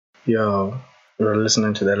Yo, we're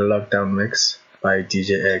listening to the Lockdown Mix by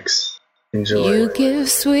DJ X. Enjoy. You give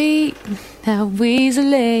sweet that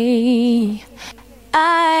easily.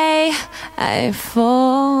 I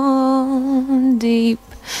fall deep.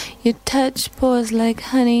 Your touch pours like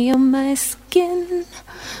honey on my skin,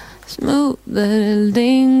 smooth that it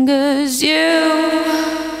lingers. You,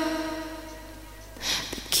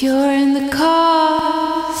 the cure in the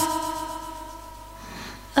cause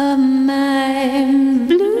of my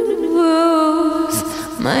blues,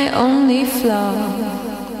 my only flaw.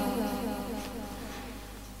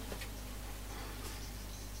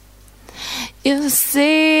 You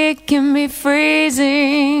say it can be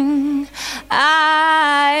freezing.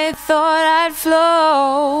 I thought I'd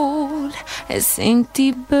float. I sink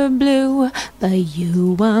deeper blue. By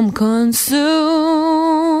you I'm consumed.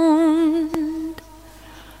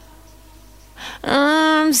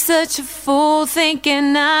 I'm such a fool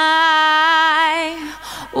thinking I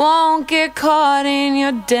won't get caught in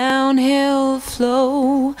your downhill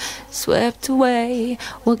flow. Swept away,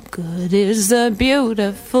 what good is a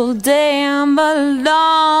beautiful day? I'm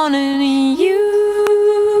alone in you.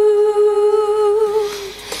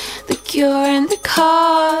 The cure and the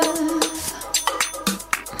cause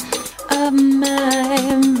of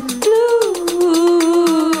my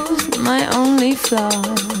blues, my only flaw.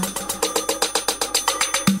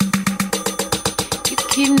 You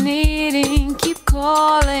keep needing, keep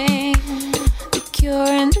calling. The cure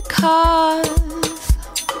and the cause.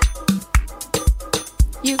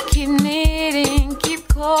 You keep needing, keep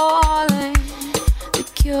calling. The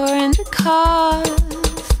cure and the cause.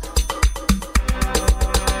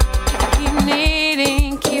 You keep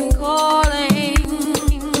needing, keep calling.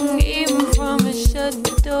 Even from a shut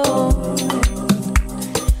door.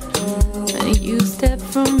 When you step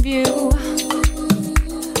from view,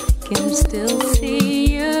 I can still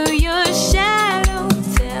see you. Your shadow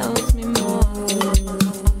tells me more.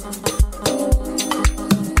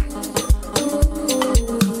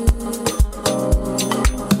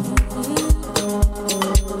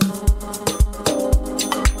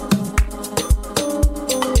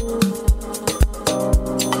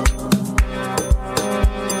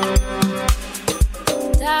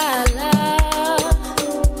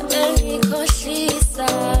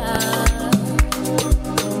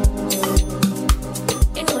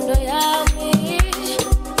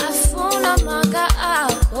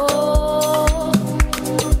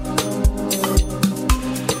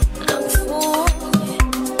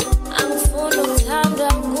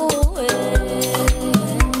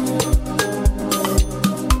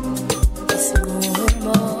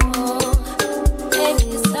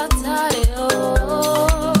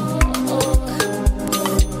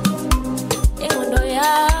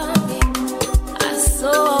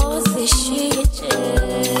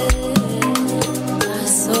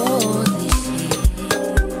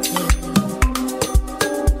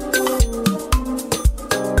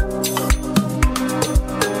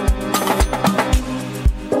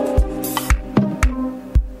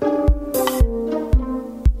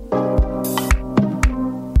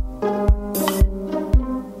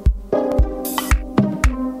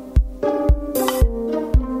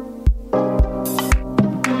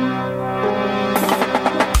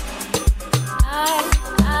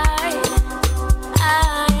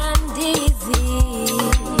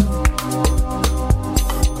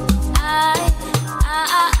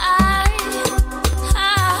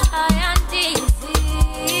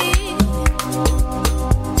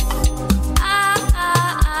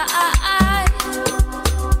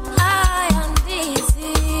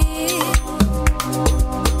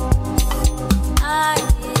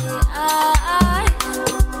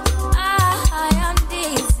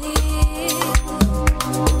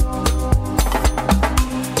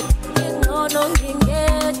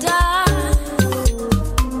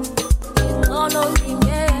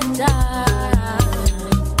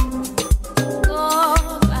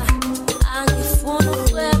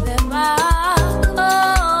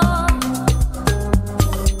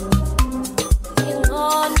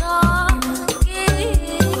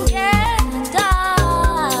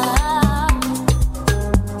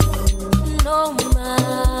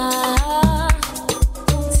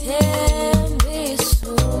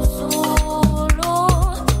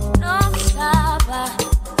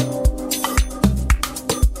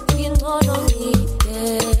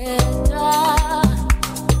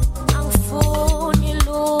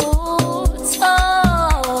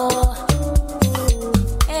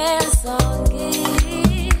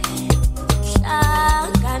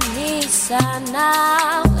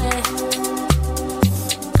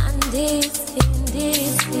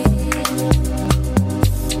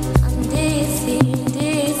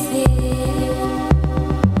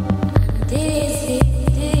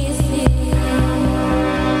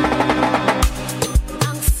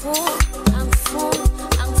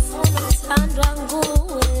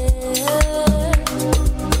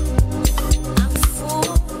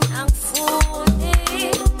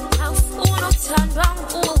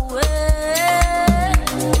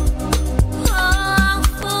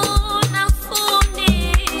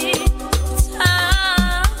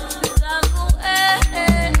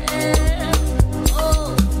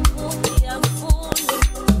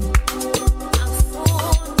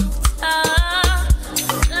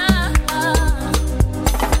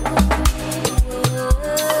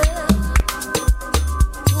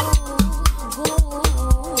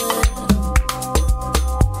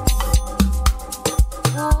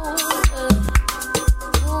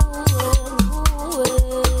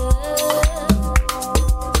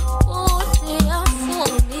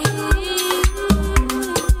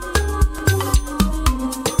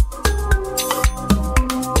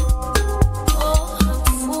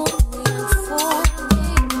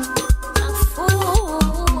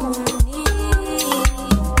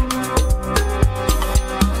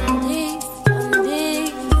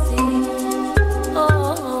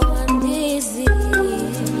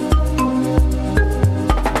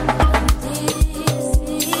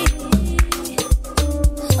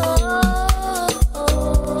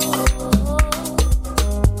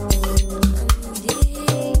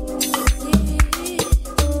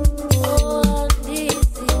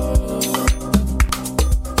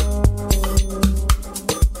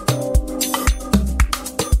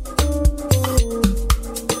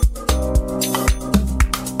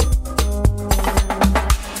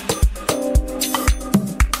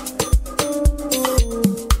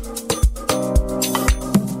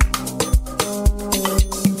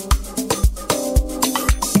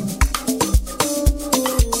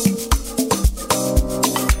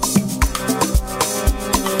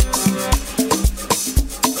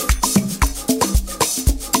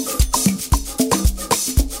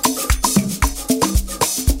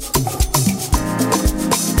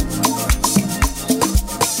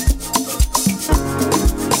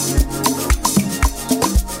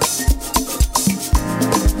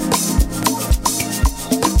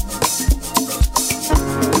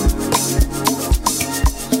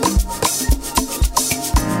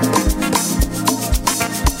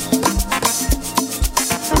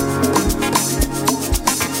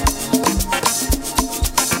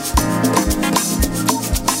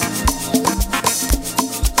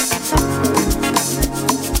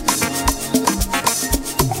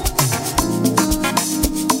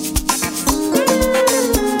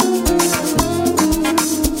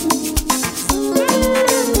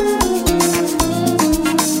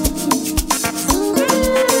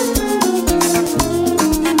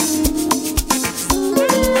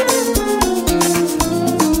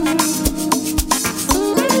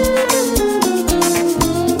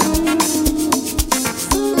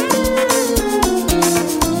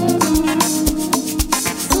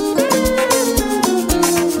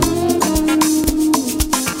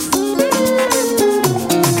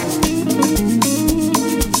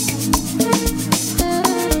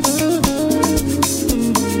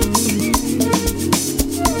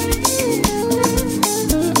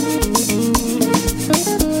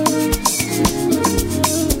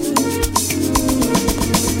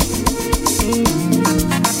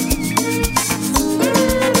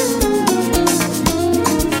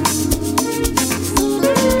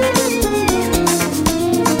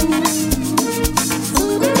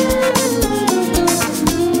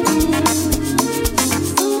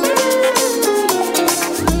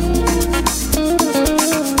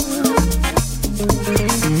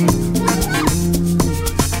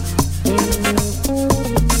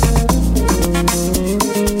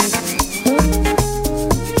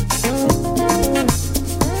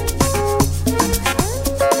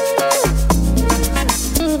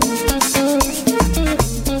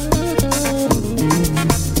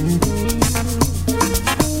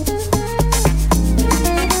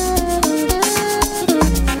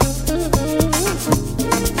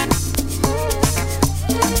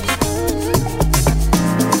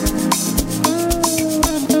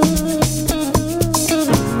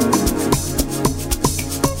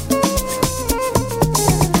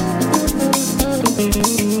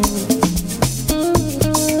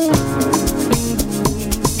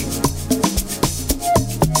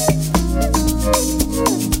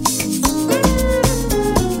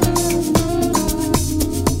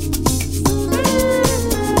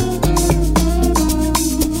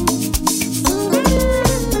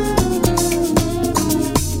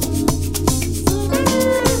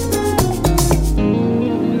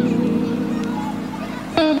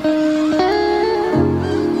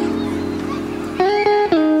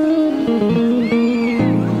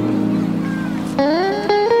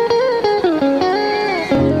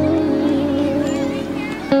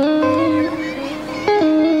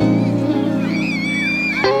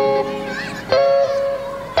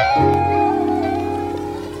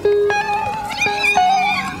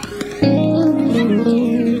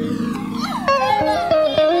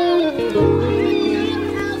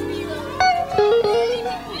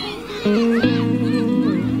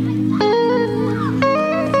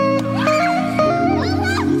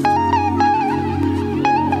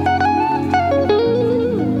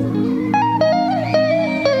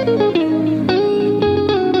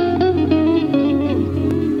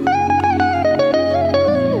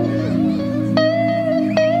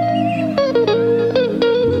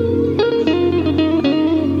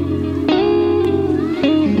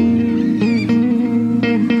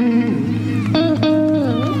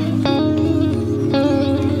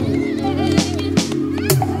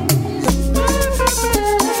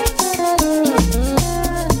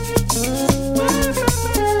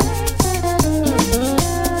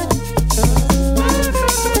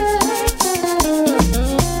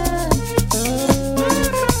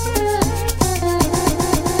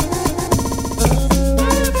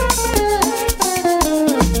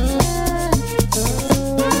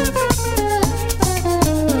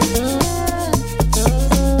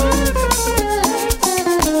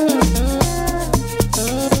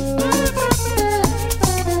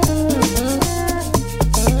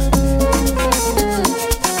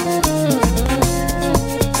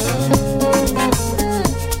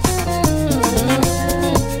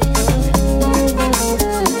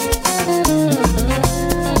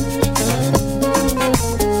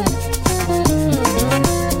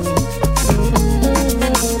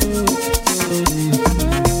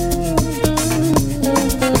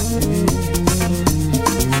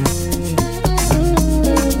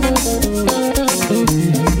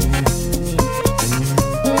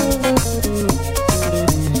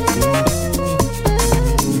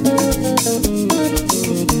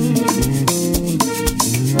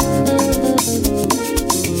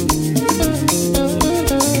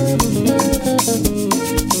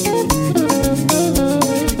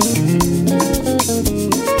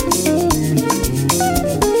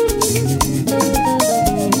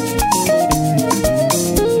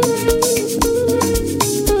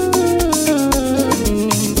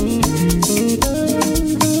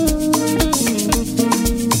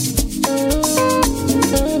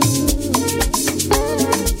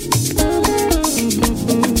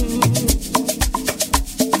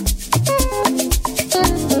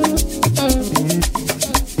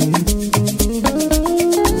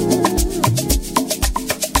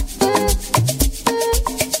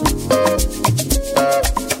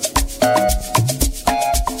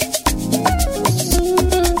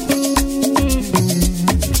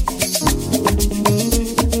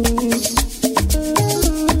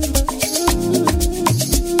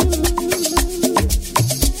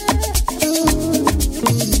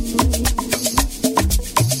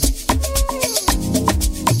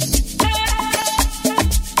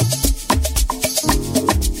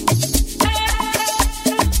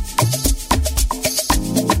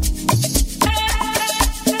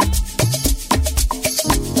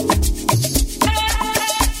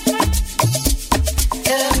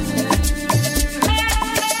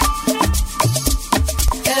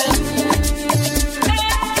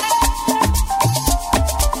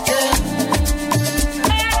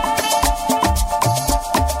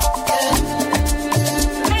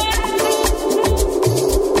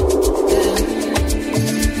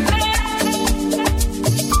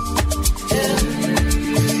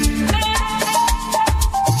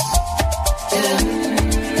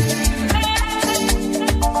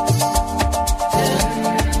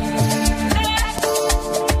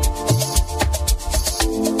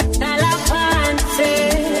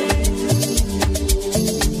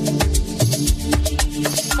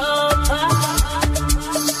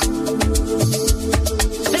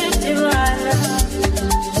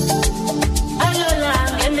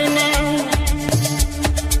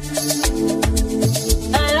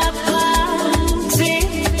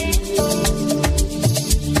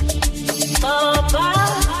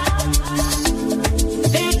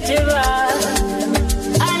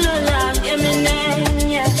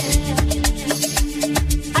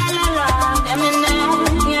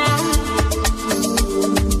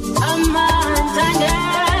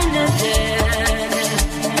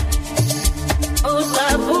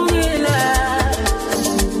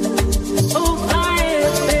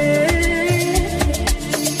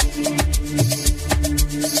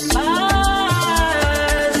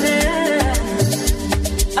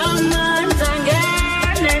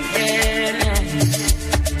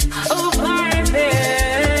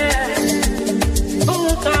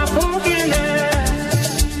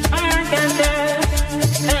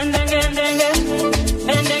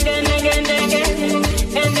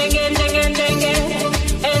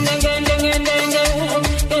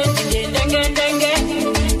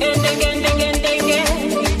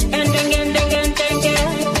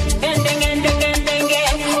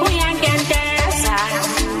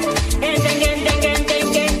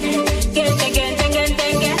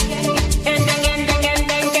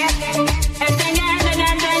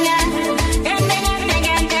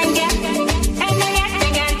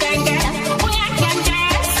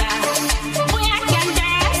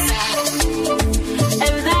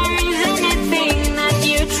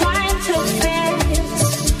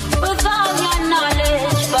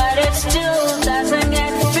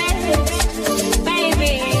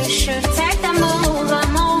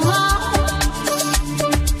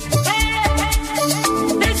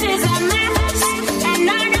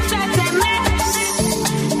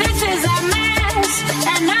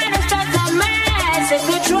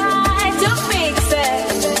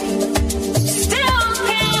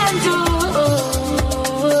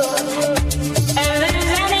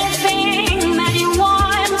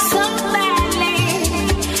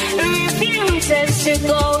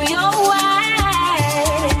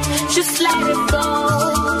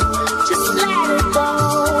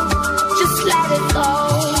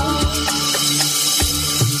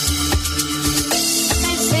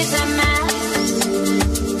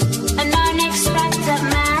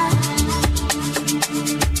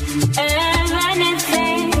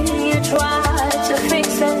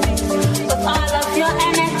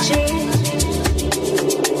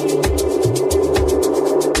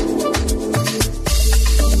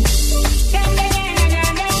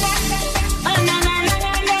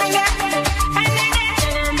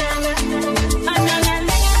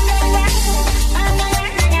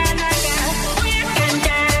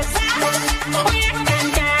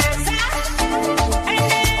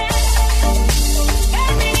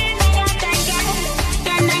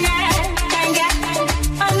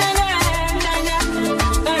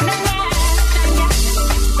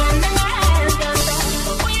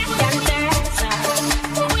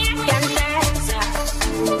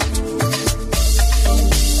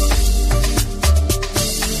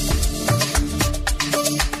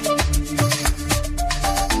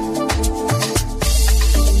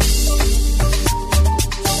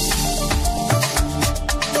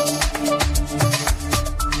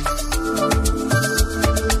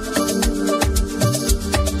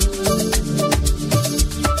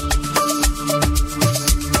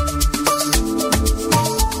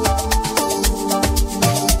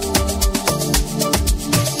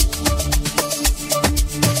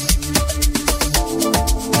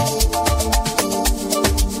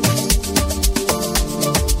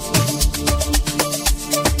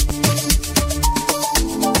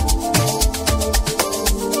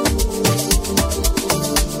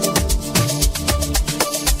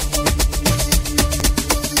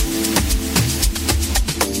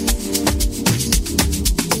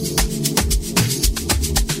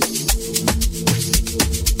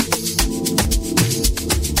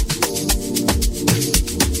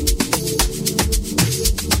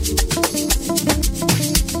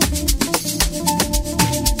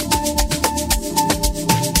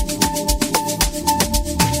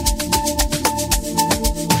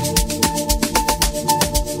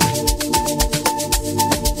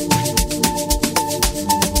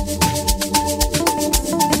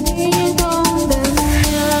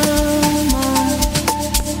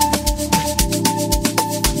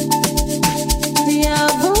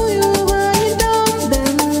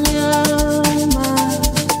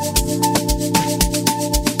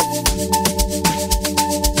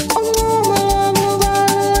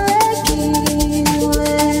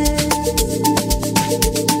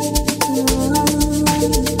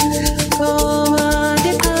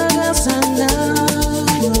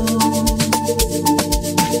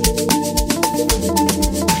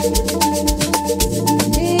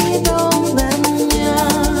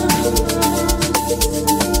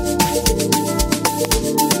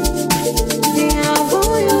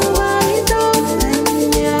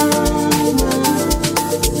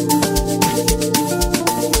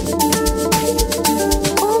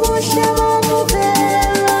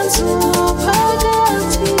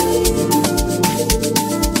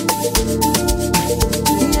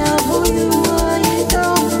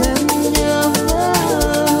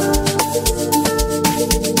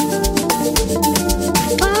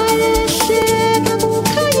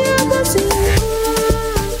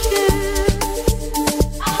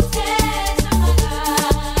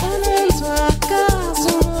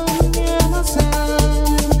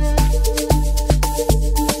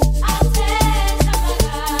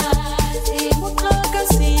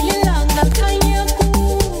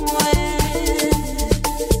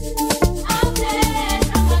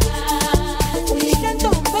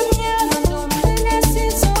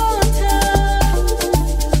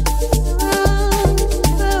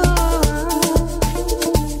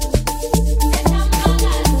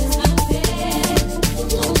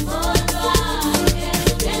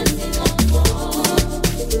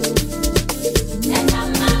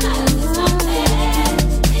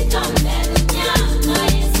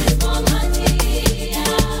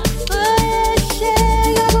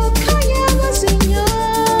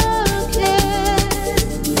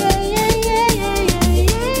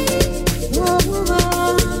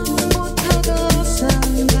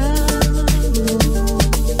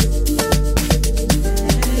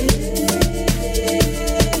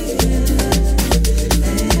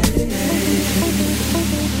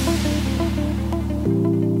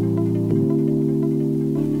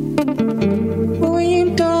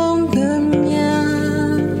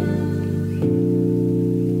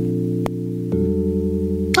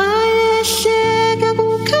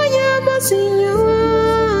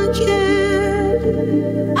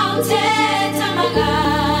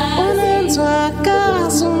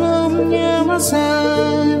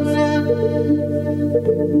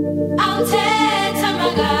 Awuthetha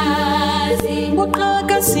magazi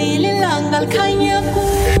uqhakazile ilanga likhanya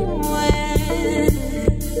kuwe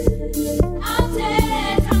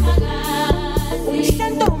Awuthetha magazi Ihle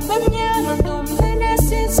ntombi emnyama ntombi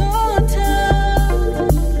enesizotha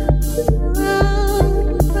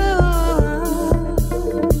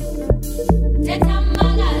Thetha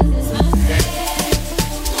magazi sase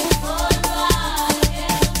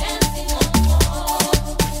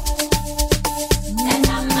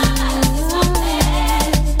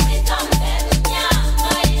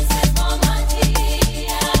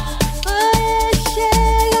Yeah.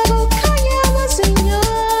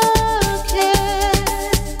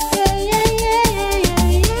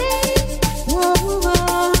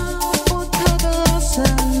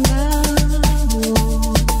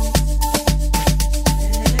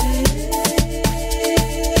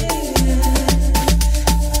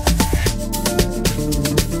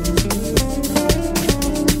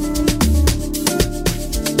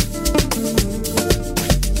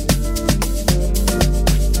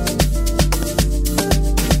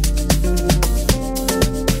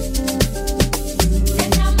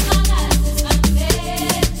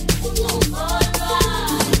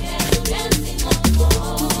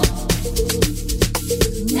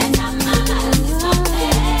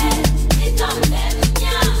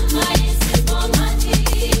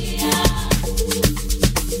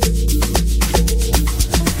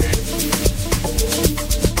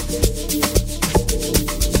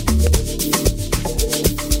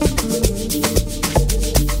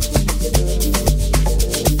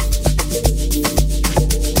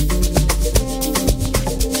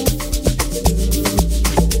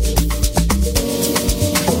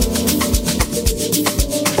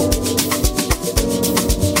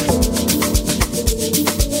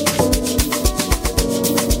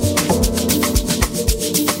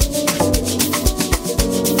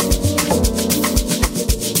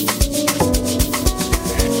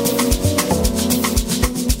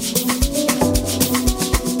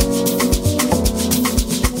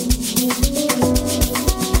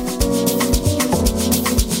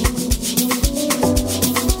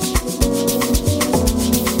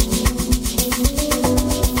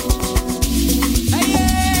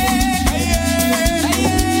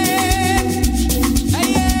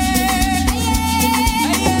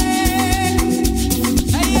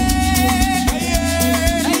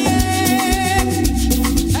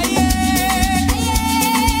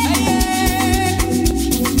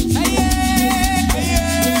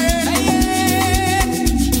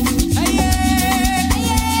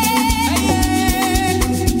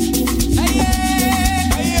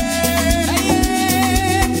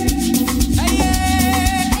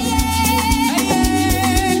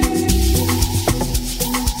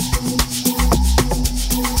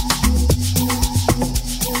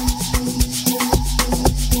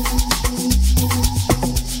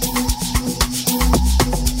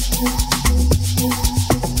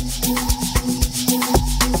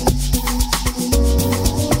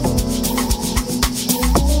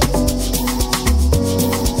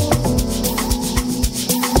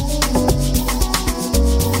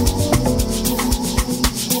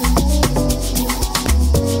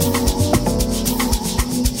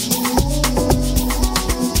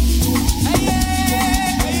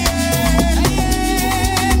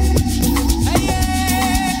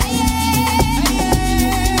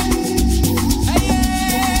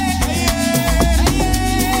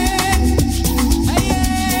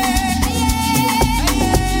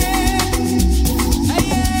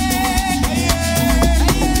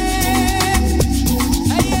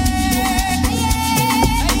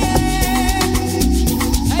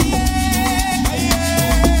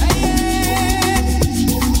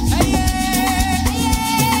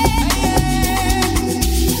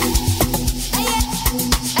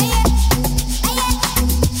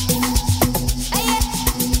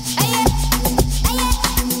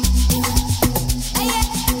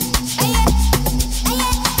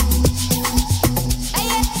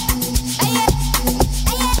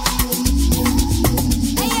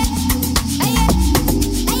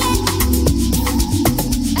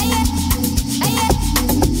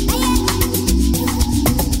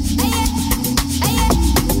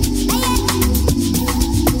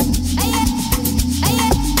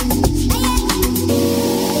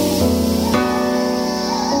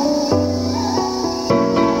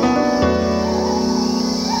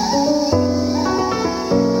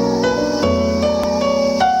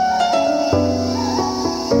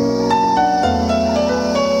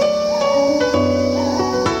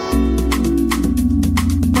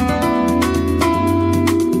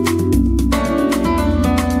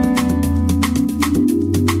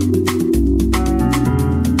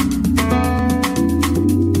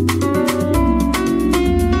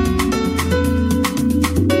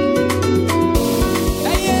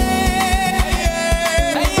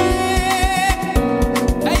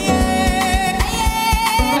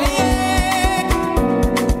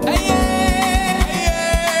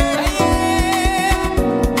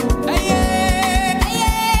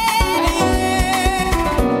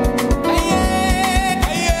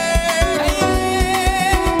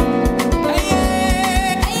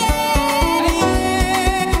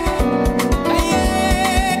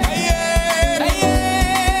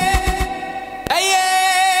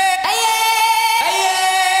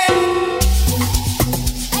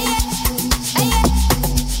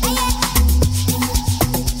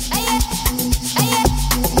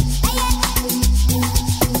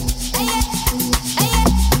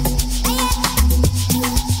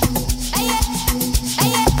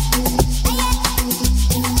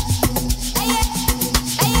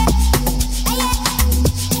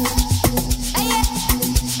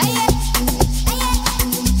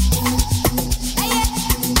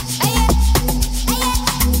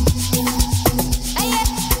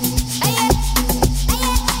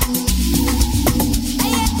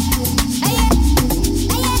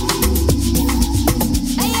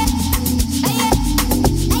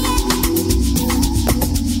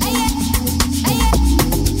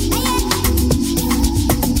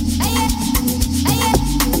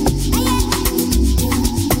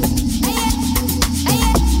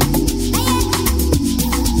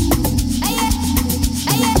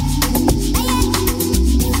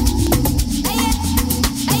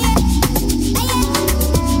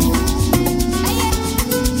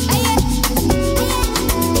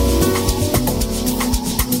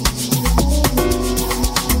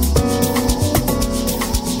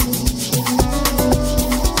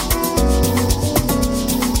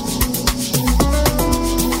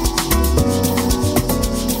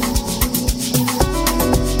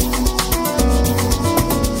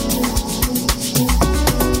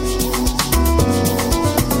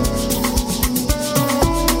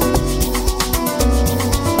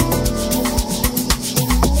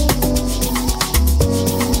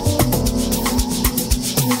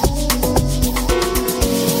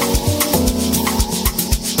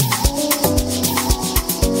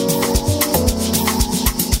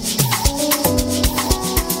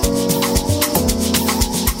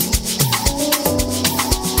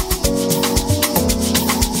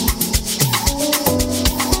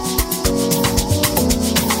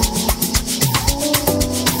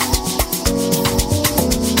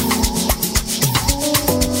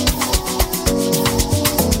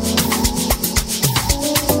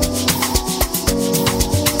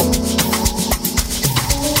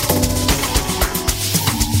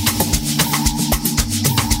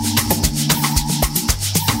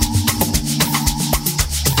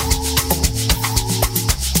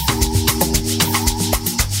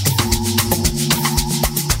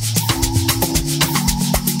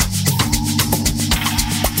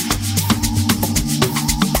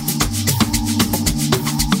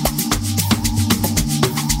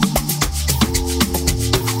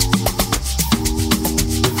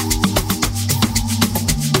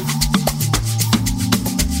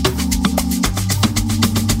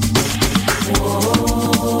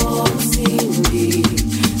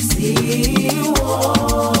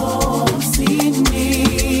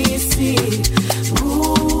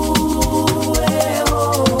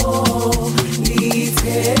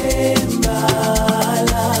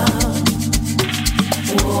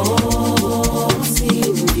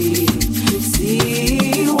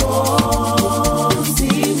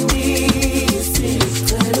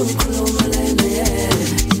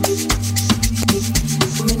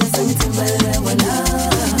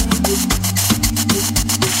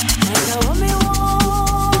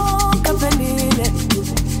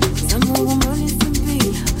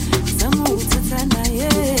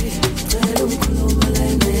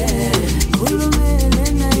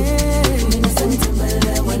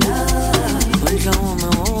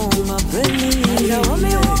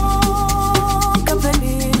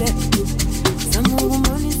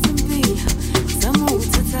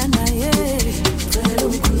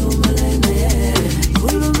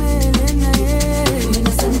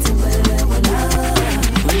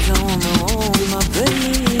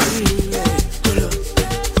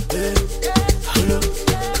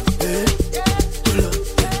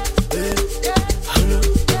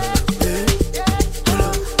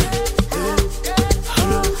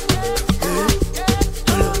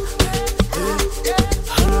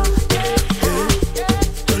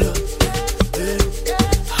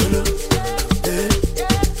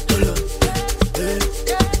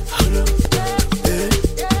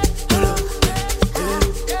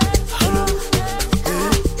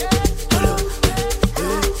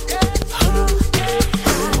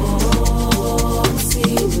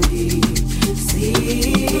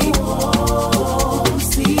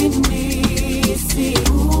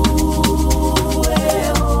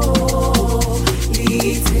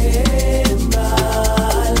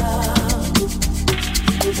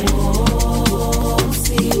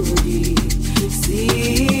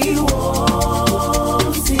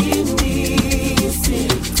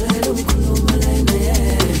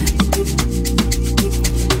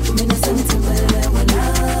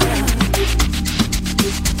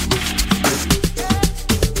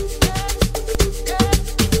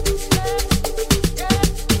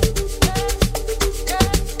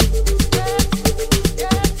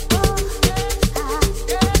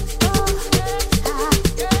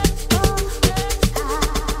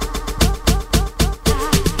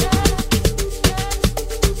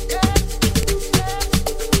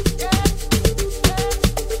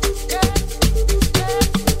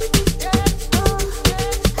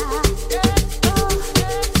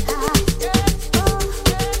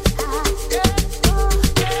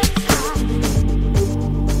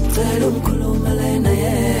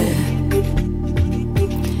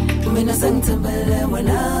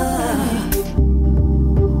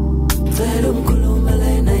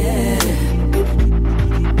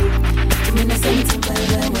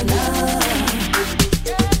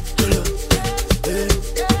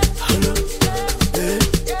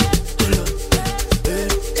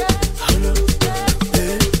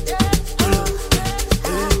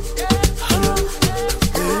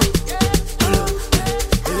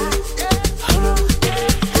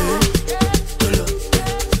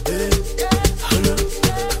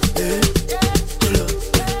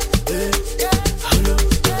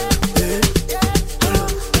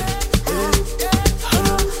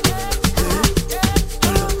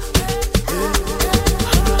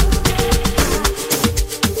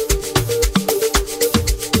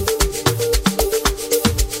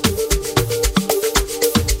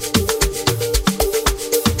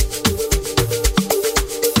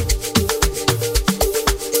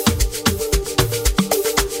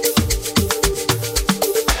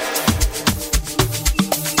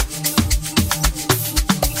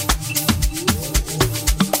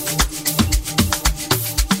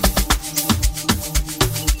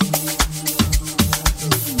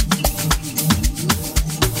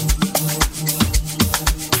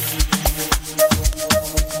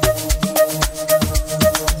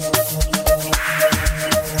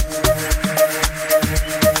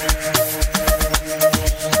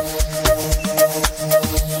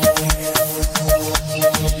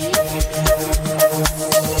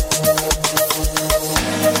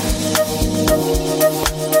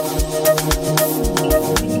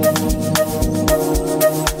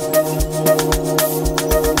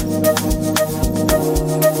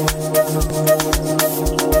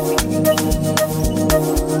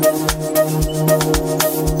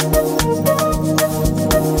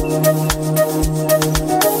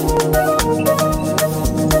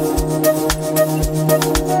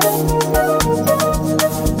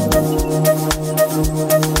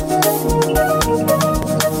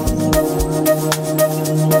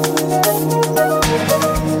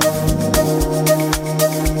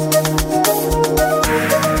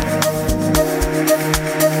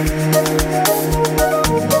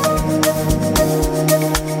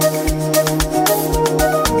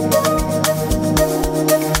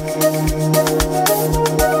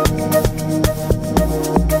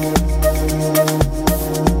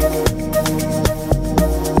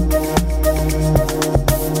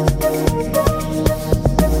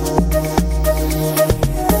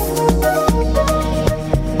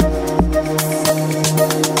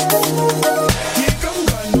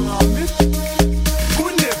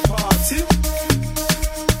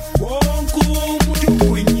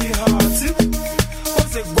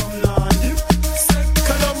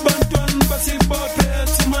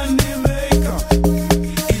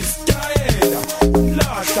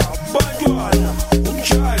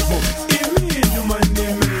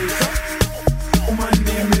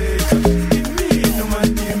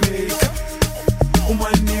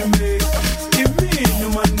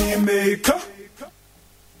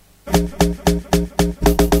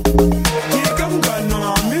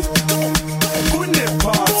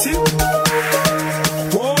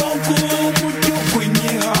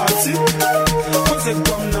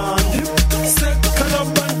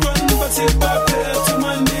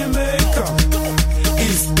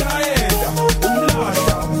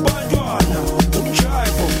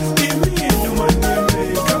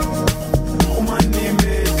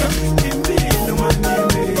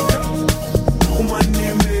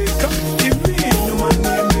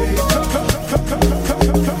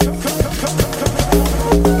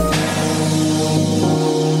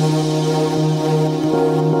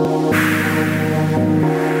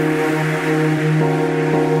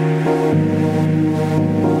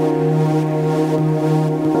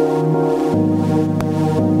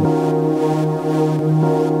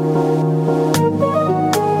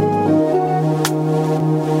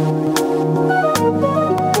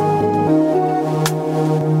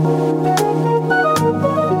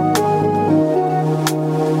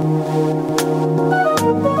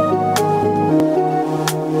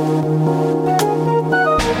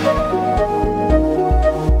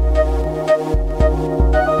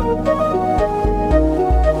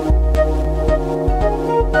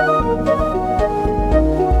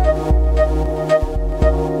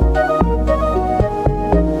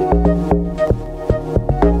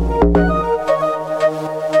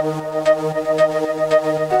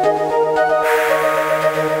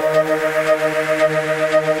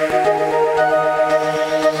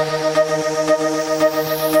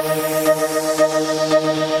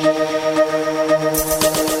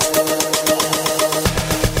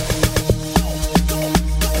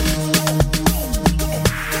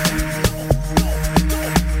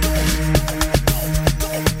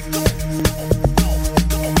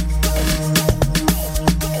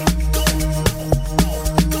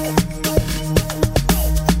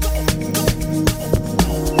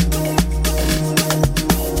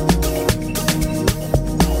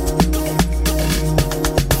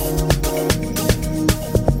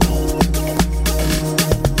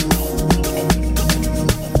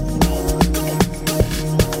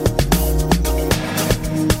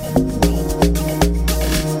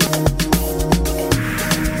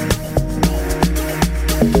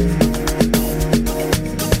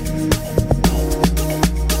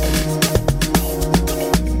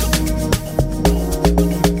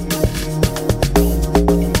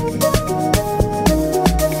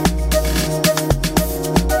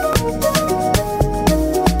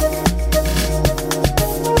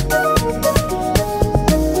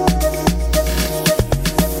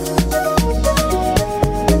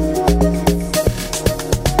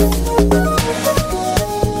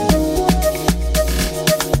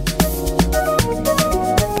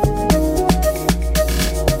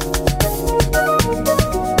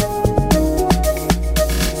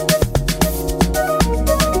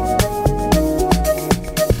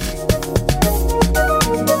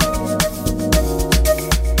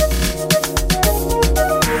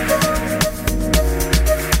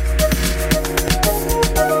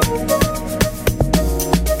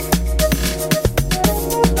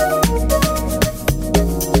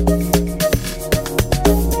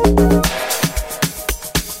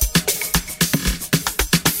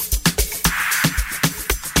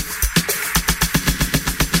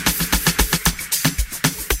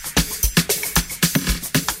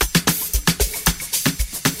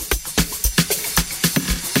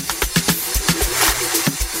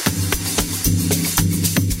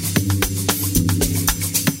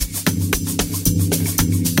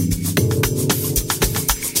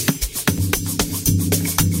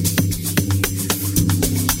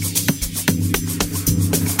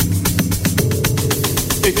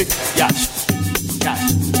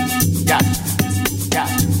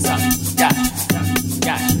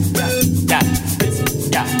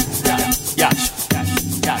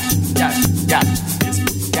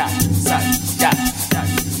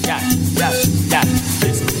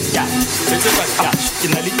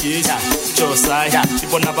 Josiah,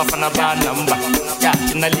 Kibona Bafana Ba number. Yeah,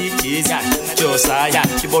 Kinali Josiah,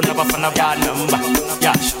 Kibona Bafana Ba number.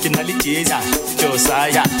 Yeah, Kinali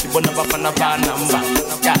Josiah, Kibona Bafana Ba number.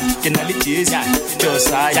 Yeah, Kinali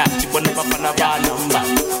Josiah, Kibona Bafana Ba number.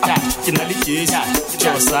 Yeah, Kinali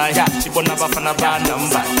Josiah, Kibona Bafana Ba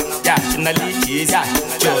number. Yeah, Kinali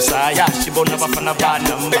Josiah, Kibona Bafana Ba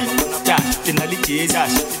number. Yeah, Kinali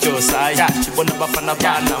Josiah, Kibona Bafana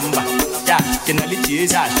Ba number. Yeah, Kinali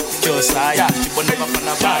Josiah, Kibona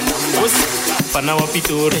Bafana Ba number. Pana wa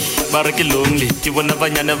Pitori, baraki lonely, Kibona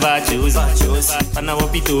Banyana Va Josie. Pana wa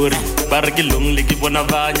Pitori, baraki lonely, Kibona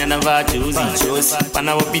Banyana Va Josie.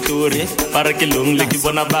 Pana wa Pitori, baraki lonely,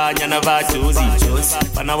 Kibona Banyana Va Josie.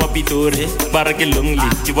 Pana wa Pitori, baraki lonely,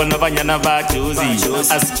 Kibona Banyana Va Josie.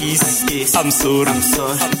 Askis, I'm sorry.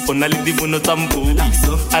 Onali divuno tampu.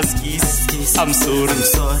 Askis, I'm sorry.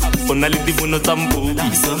 Onali divuno tampu.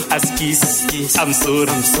 Askis, I'm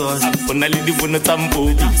sorry. Onali divuno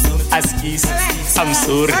tampu. Askis, I'm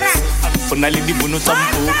sorry. Onali divuno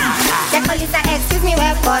tampu. The police are excuse me,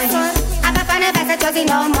 where boy. Abafana basa chosi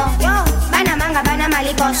no more. Bana manga bana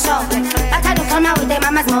mali posho. Batadu kama with the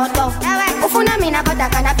mama's moto. Ufuna mina kota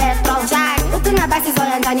kana petro. Ukinga basi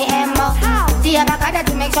zoya ndani emo. Dia bakada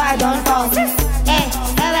to make sure I don't fall.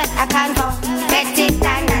 I can't go. Betty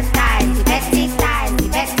standard time. Betty time.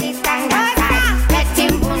 Betty standard time. Betty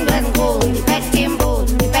bundes good. Betty bund.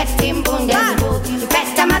 Betty bundes good.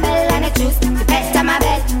 Betty my bell and a juice. Betty my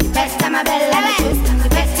bell. Betty my bell and a juice.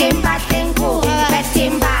 Betty batting good. Betty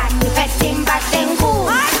bad. Betty batting good.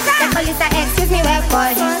 The police are excuse me, where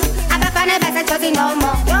boy. Abafana basa chosi no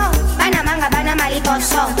more. Bana manga bana mali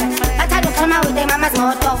posho. Batadu kama with the mama's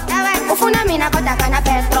moto. Ufuna mina kota kana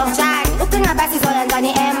petro. Ukinga basi zoya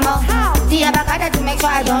ndani emo. Dia bakada to make sure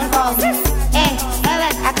I don't fall.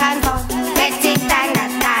 I can't go. Betty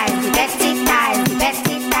standard time. Betty time.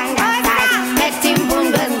 Betty standard time. Betty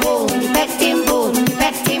bundes good. Betty bund.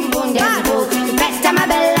 Betty bundes good. Betty my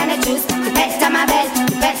bell and a juice. Betty my bell.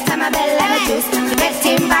 Betty my bell and a juice.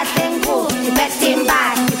 Betty batting good. Betty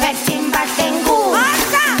bad. Betty batting good.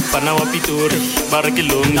 Pana wa Pitori, baraki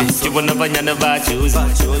lonely, Kibona Banyana Va Josie.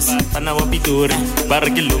 Pana wa Pitori,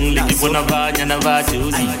 baraki lonely, Kibona Banyana Va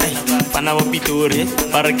Josie. Pana wa Pitori,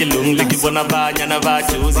 baraki lonely, Kibona Banyana Va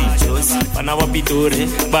Josie. Pana wa Pitori,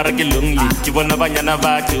 baraki lonely, Kibona Banyana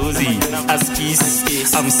Va Josie.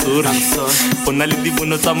 Askis, I'm sorry. Onali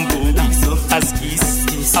divuno tampu. Askis,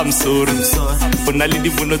 I'm sorry. Onali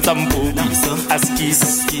divuno tampu. Askis,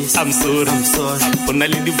 I'm sorry.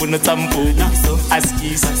 Onali divuno tampu.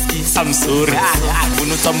 Askis, I'm sorry.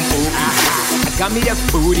 Buno tampu. I got me a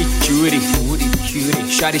booty cutie.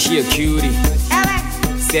 Shawty, she a cutie.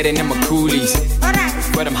 Sitting in my coolies.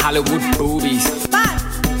 For them Hollywood boobies.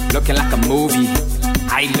 Looking like a movie.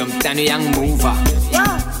 I lumped down a young mover.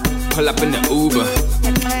 Pull up in the Uber.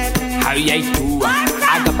 How you do?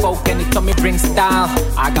 I got folk and they told me bring style.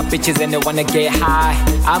 I got bitches and they wanna get high.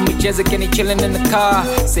 I'm with Jessica and they chillin' in the car.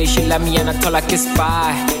 Say she love me and I told her kiss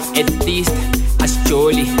bye. At least as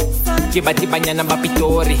jolly. Gibati banyana ba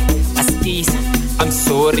Pitori. Askis, I'm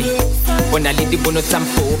sorry. Onali di buno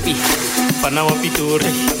tampopi. Pana wa Pitori,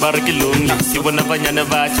 baraki lonely, Kibona Banyana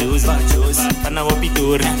Va Josie. Pana wa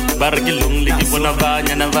Pitori, baraki lonely, Kibona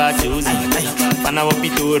Banyana Va Josie. Pana wa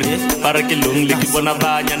Pitori, baraki lonely, Kibona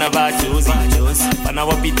Banyana Va Josie. Pana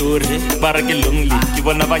wa Pitori, baraki lonely,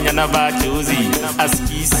 Kibona Banyana Va Josie.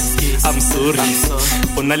 Askis, I'm sorry.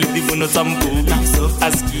 Onali di buno tampu.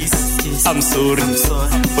 Askis, I'm sorry.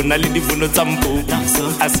 Onali di buno tampu.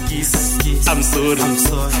 Askis, I'm sorry.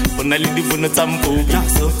 Onali di buno tampu.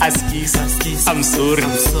 Askis, I'm sorry.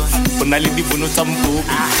 Onali di buno tampu.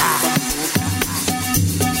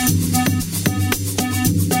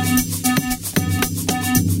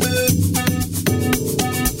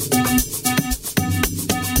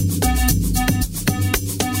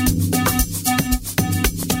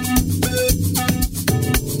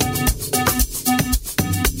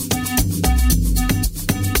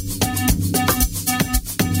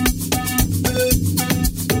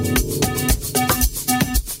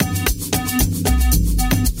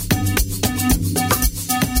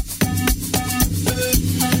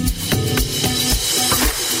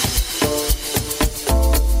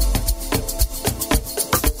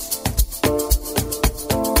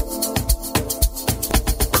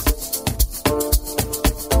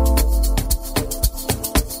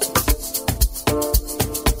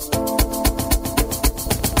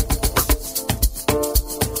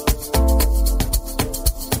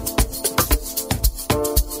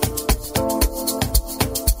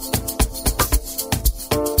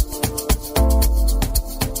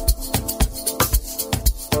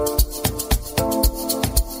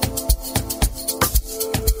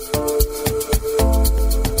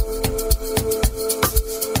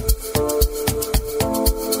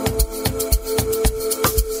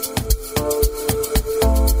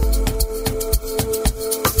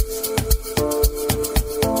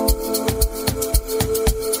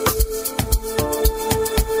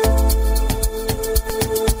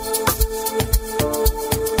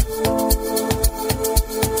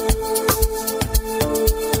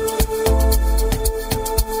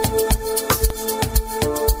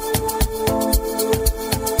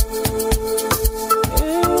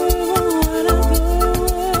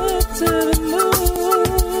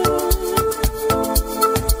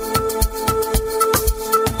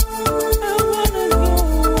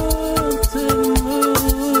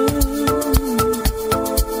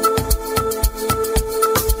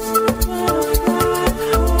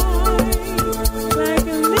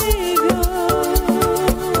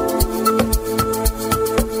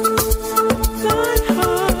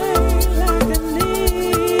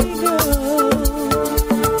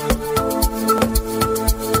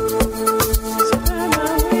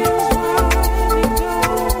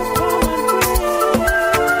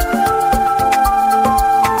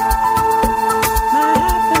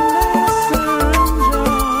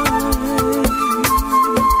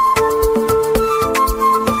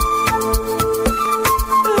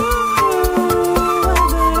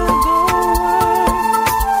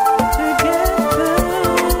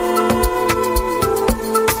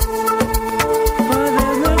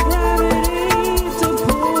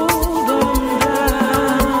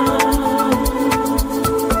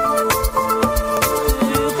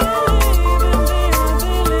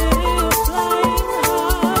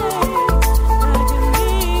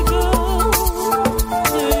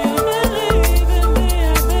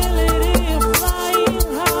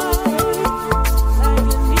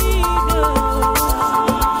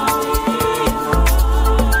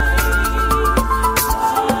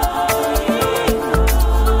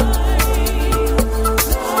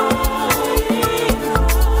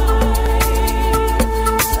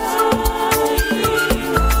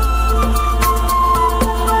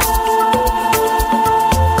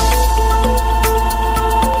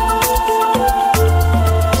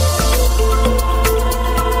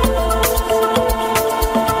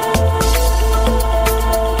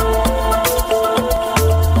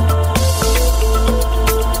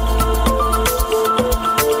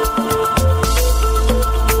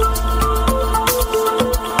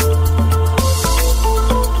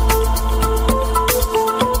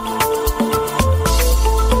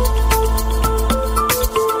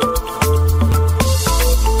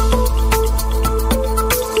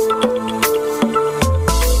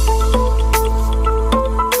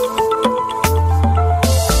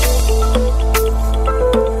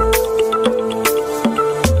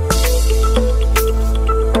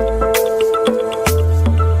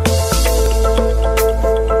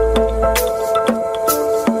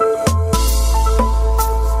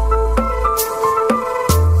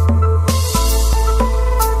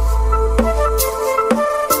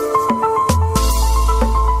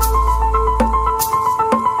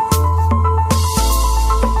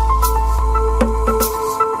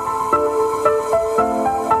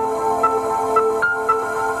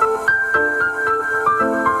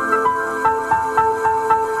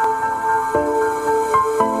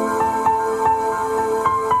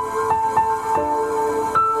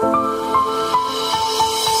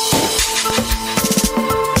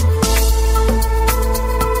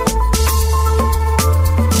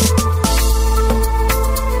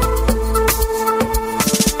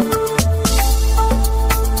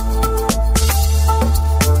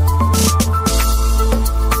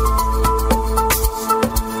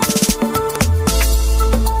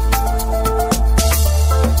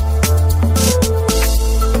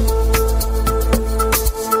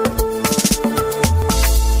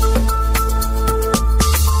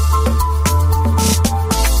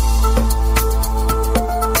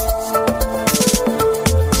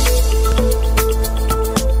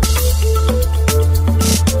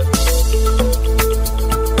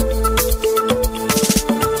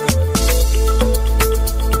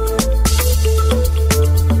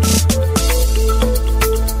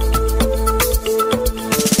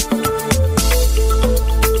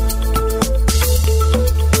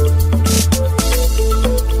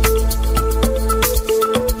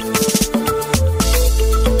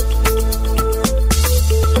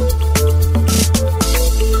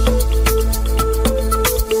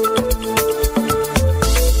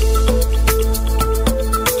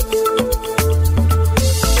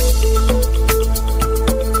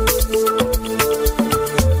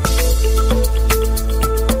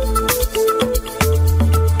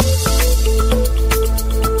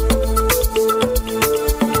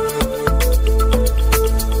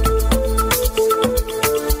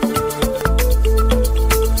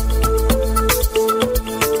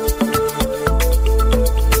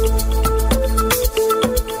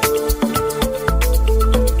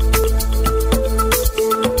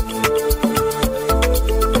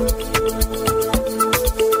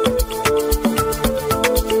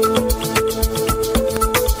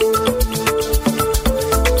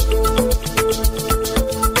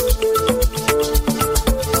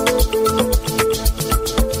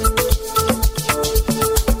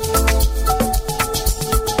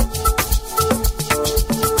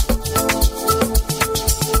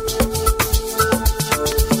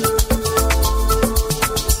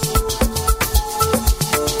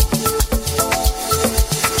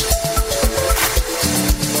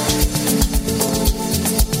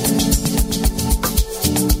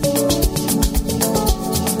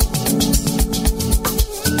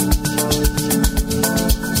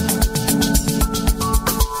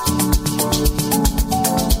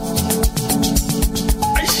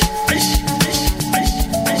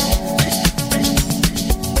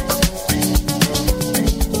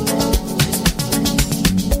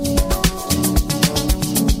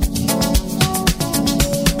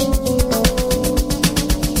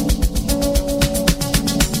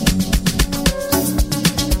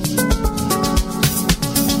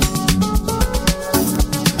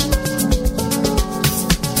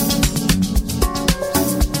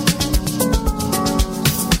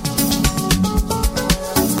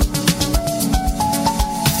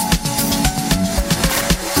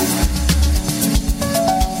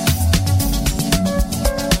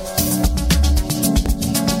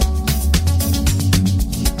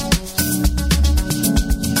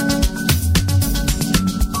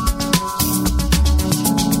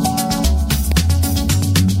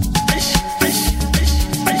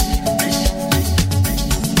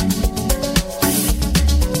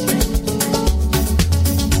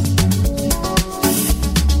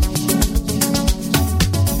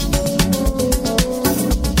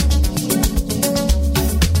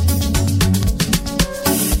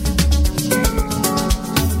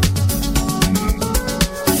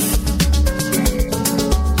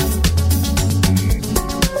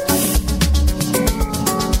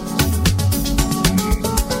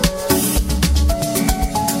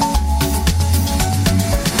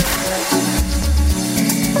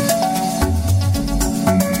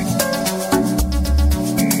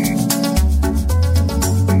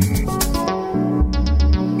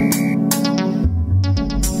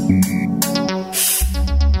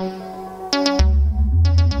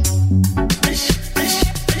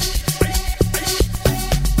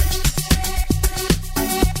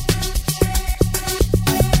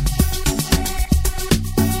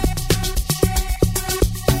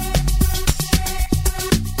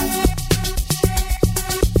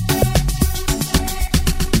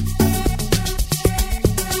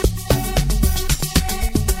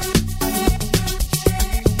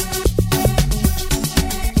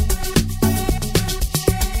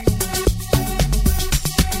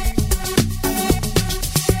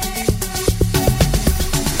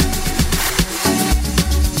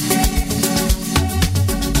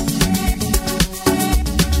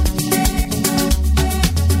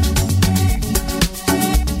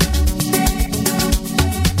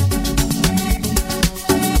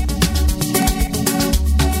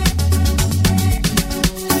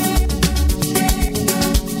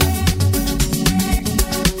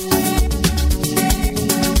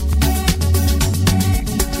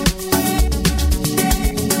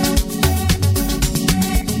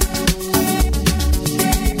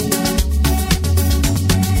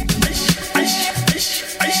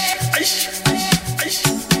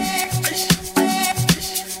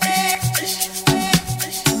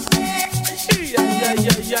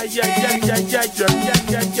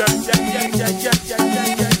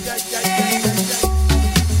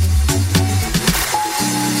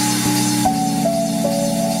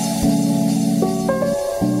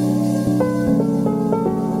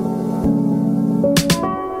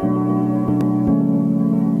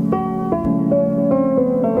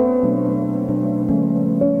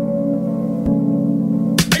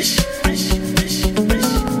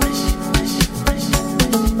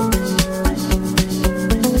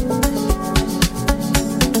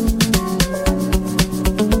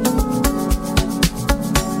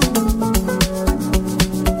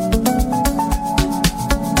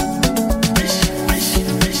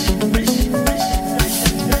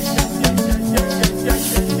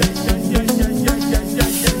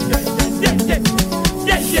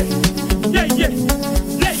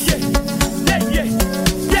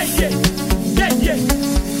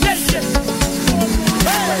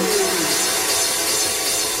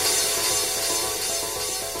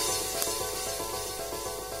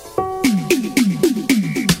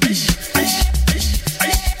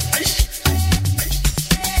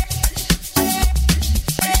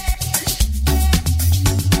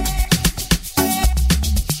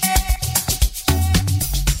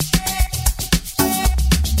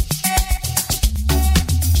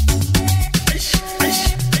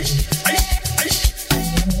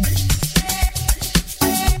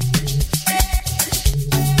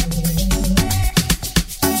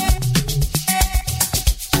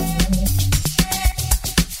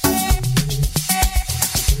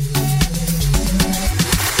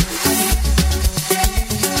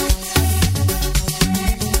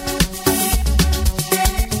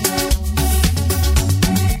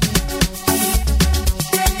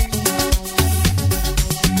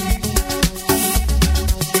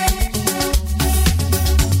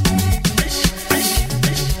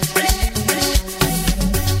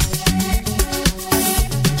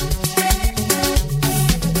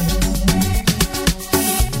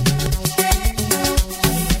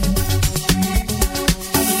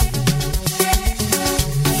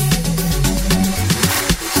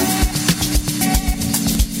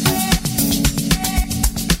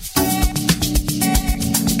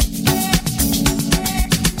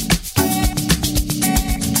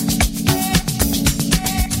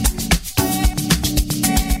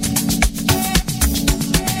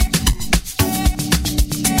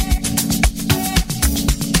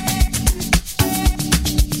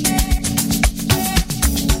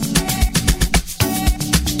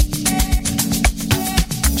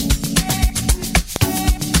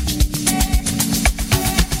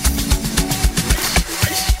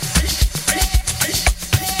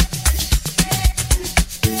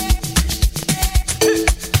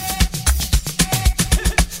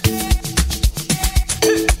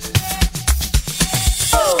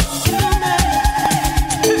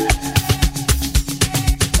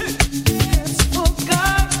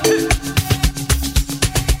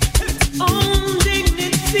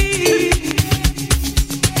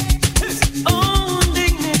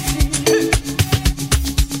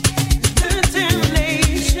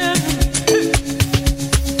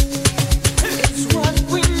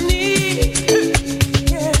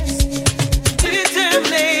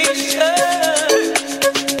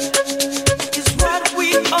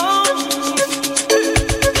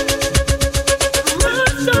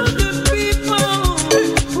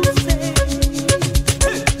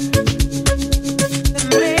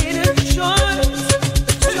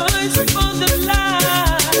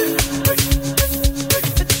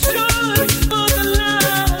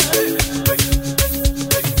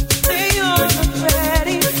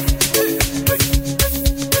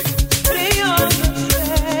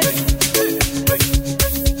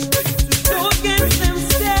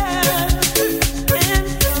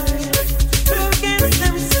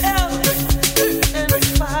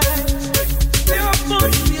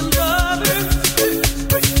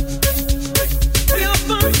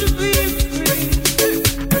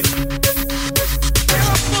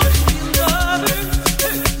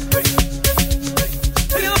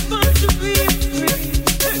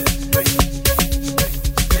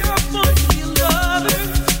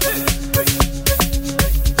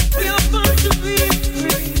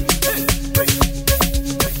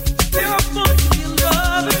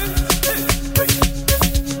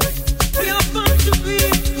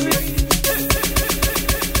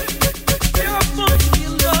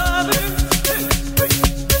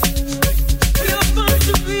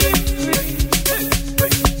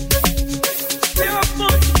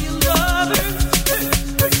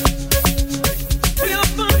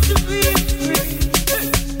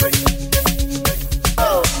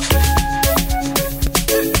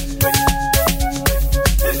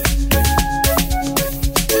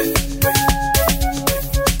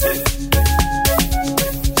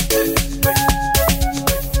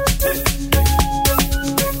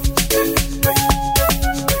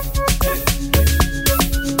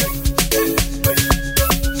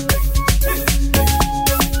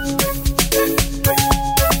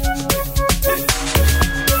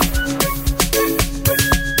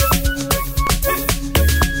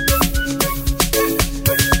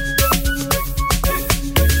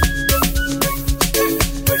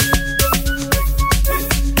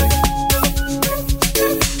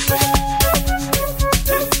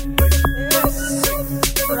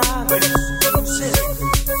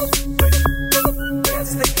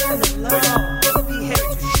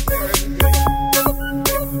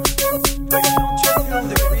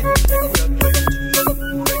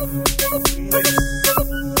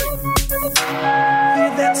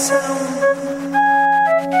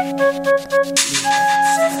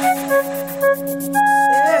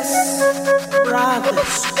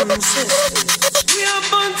 Brothers and sisters, we are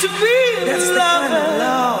born to be that's the kind of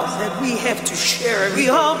love that we have to share. We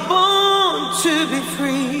are born to be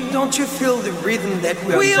free. Don't you feel the rhythm that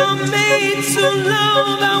we are made to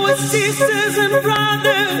love our sisters and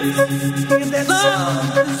brothers? Hear that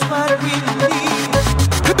love is what we need.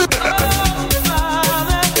 Oh,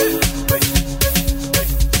 Father,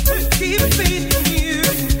 keep faith in you.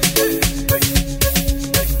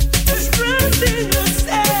 Strengthen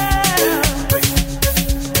yourself.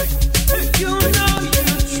 You know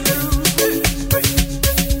you're true.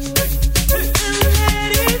 And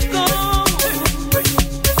let it go.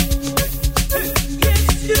 Yes,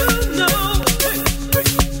 you know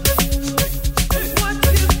what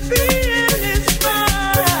you feel is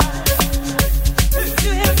right.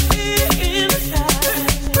 You have fear inside.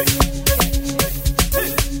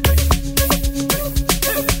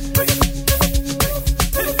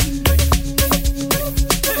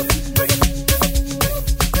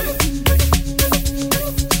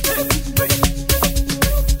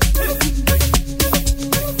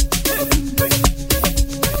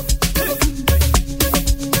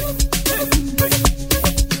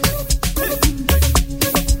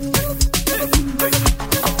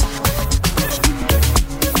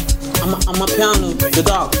 I'm a piano, the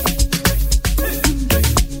dog.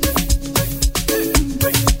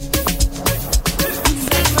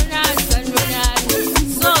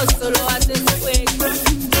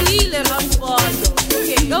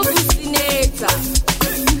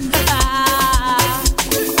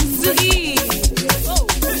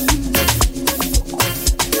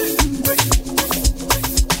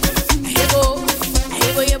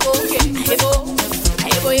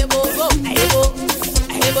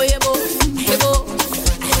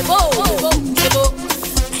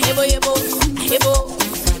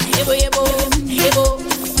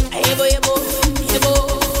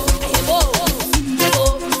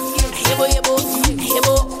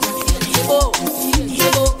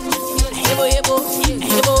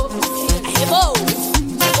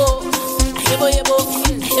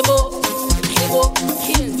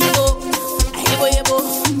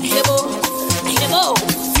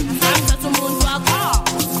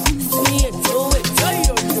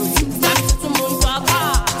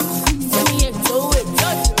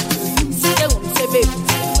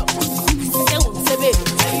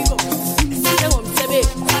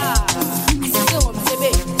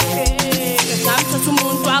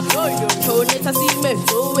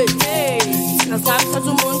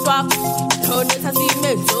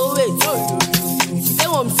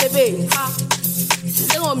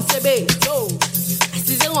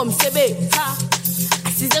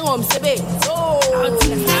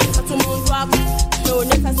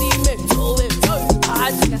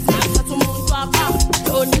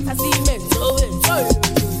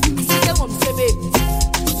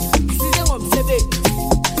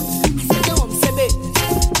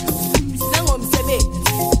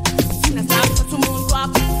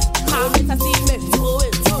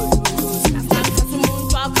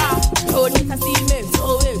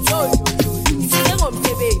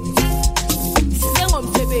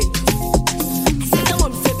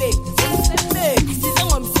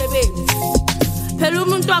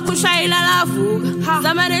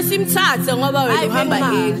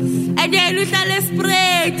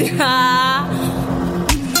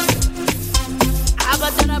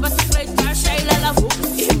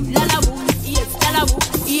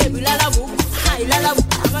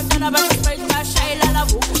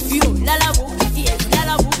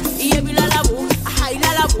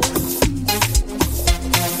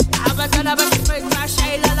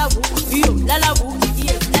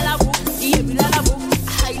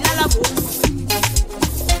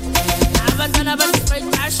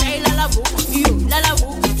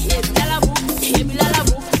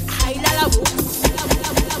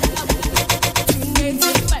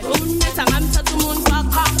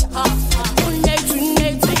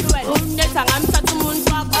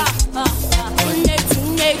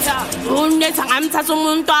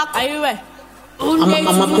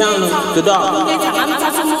 I'm a piano, the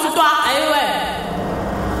dog.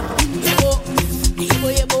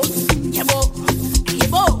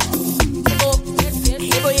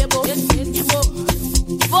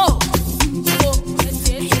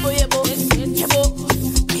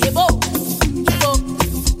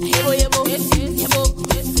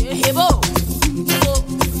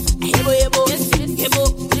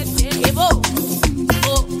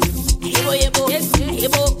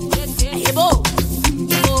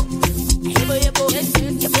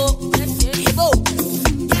 Hebo.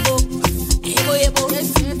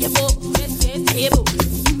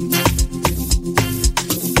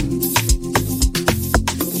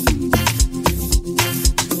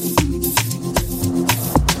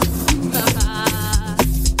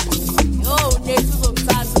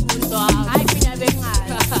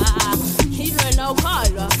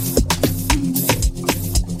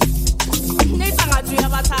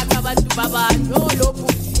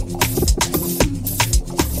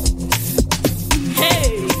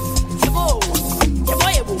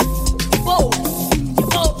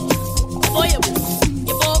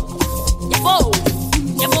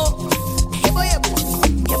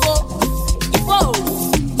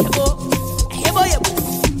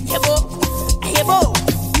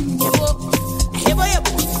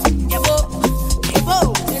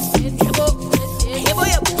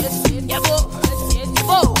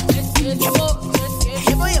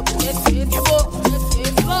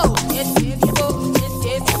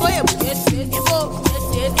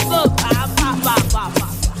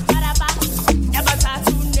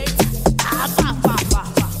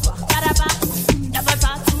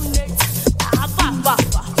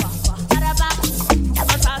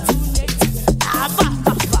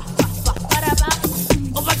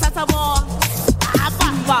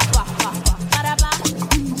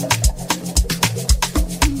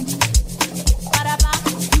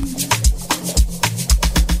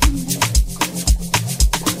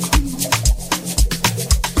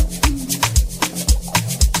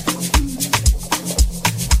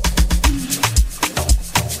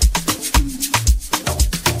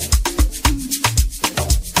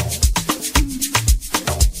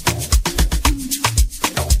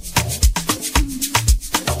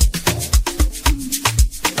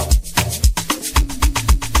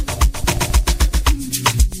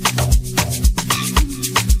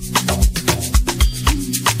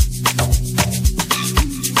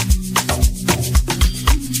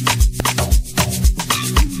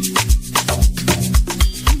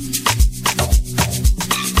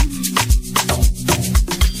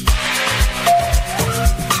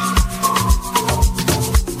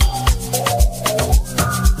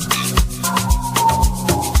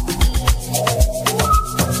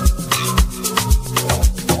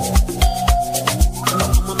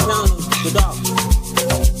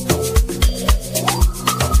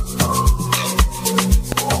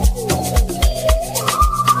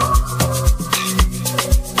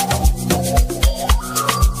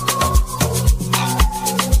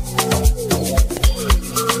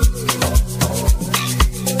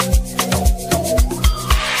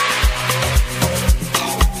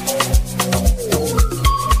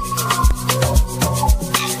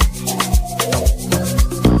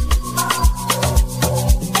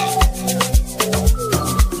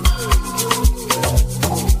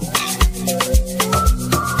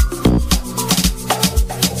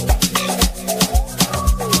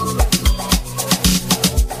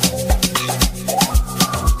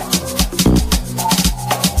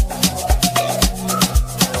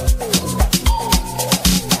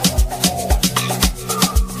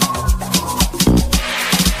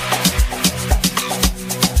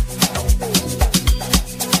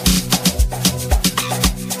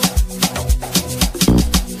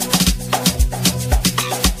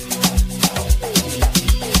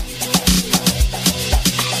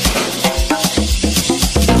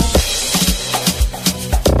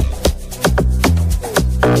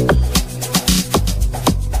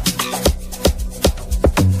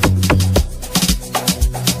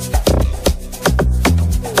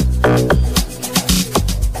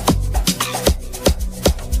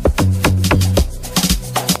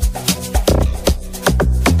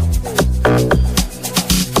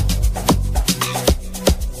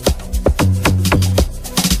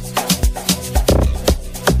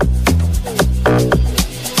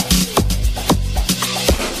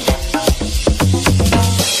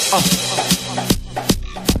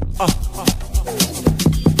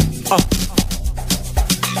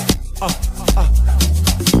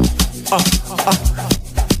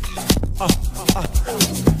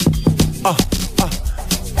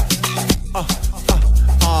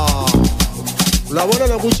 Ulabona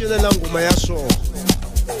nakutshelela ngoma yaso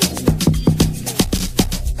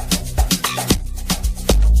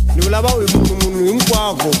ni ulaba umuntu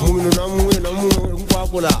hinkwako munhu na munhu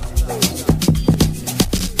hinkwako la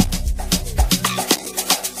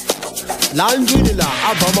ndwini la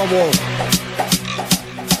aba mavoko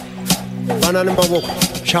bana ni mavoko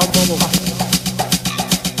chamba mavoko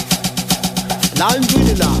la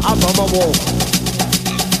ndwini la aba mavoko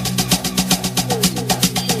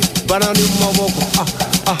bana ni mavoko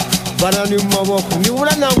bana ni mavoko ni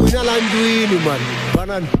vula na n'wina la ndwini mani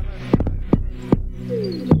bana ni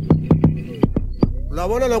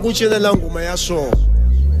ulavona na ku celela ngoma ya so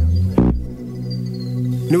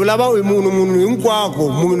ni vulava munhu hinkwako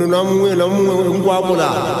munhu na munhu hinkwako la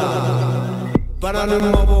bana ni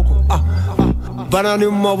mavoko bana ni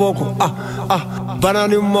mavoko bana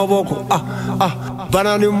ni mavoko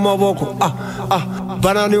bana ni mavoko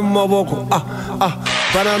bana ni mavoko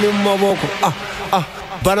bana ni mavoko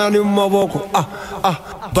bana ni mavoko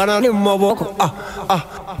bana ni mavoko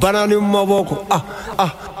bana ni mavoko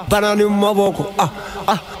bana ni mavoko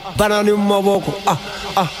bana ni mavoko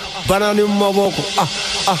bana ni mavoko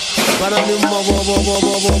bana ni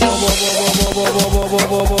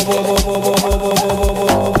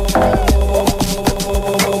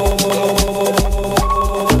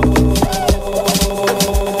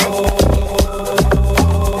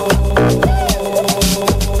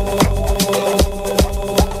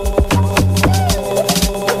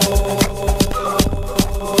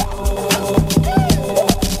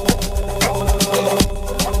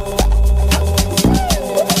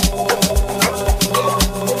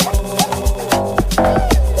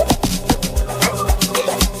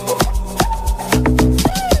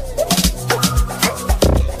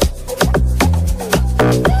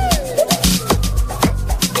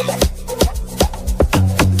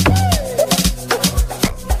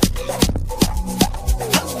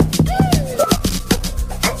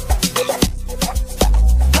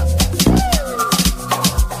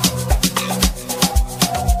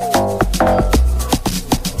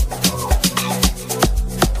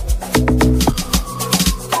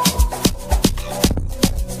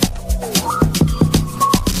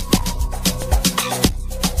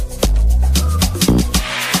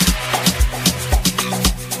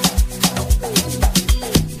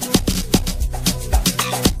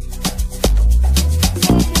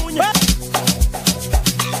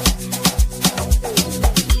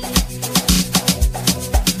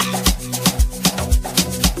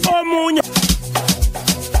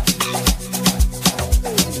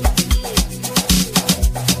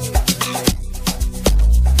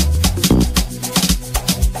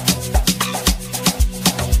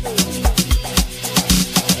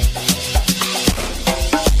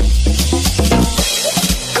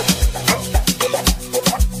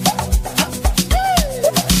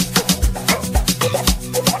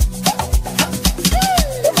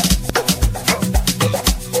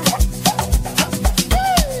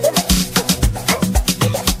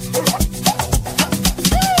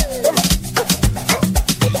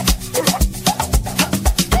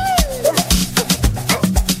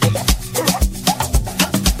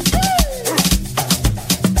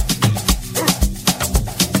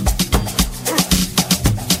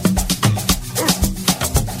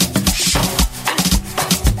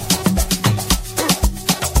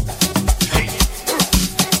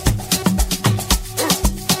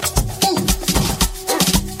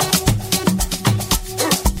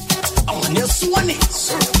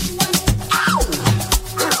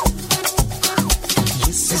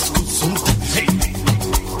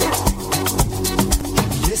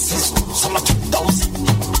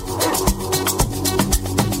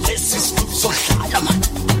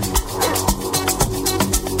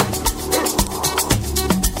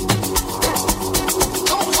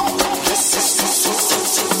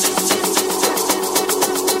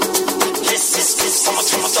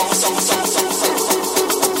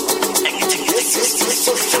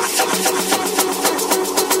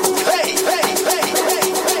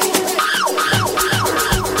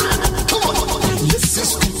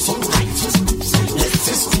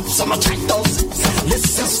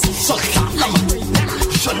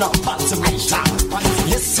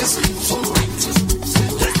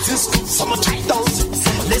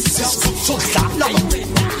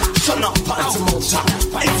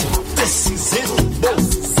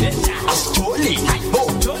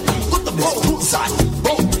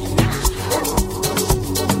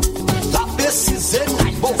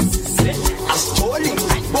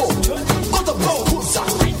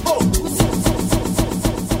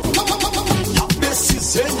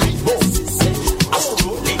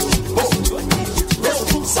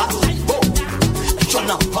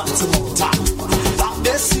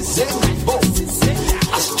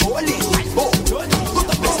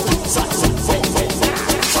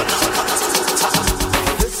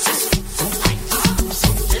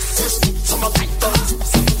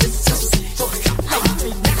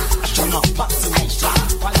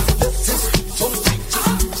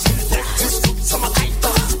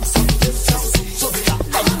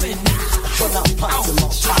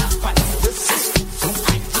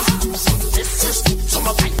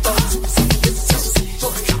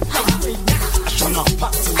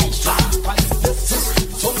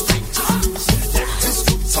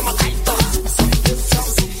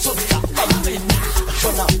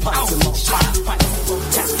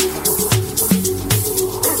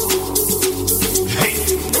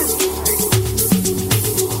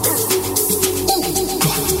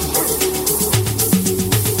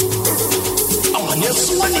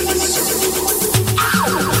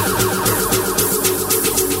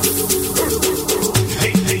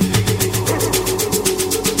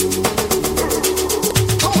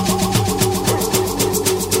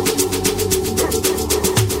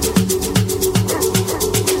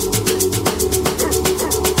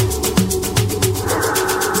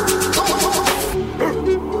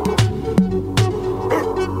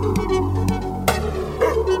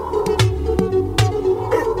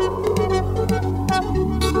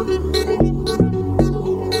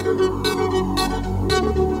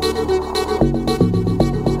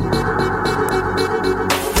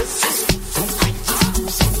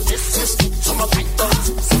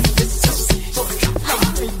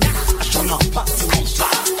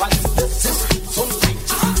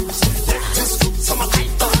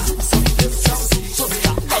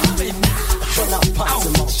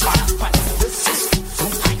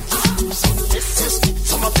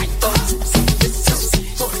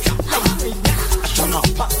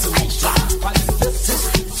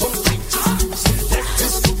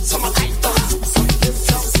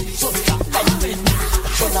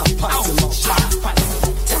punch him up, punch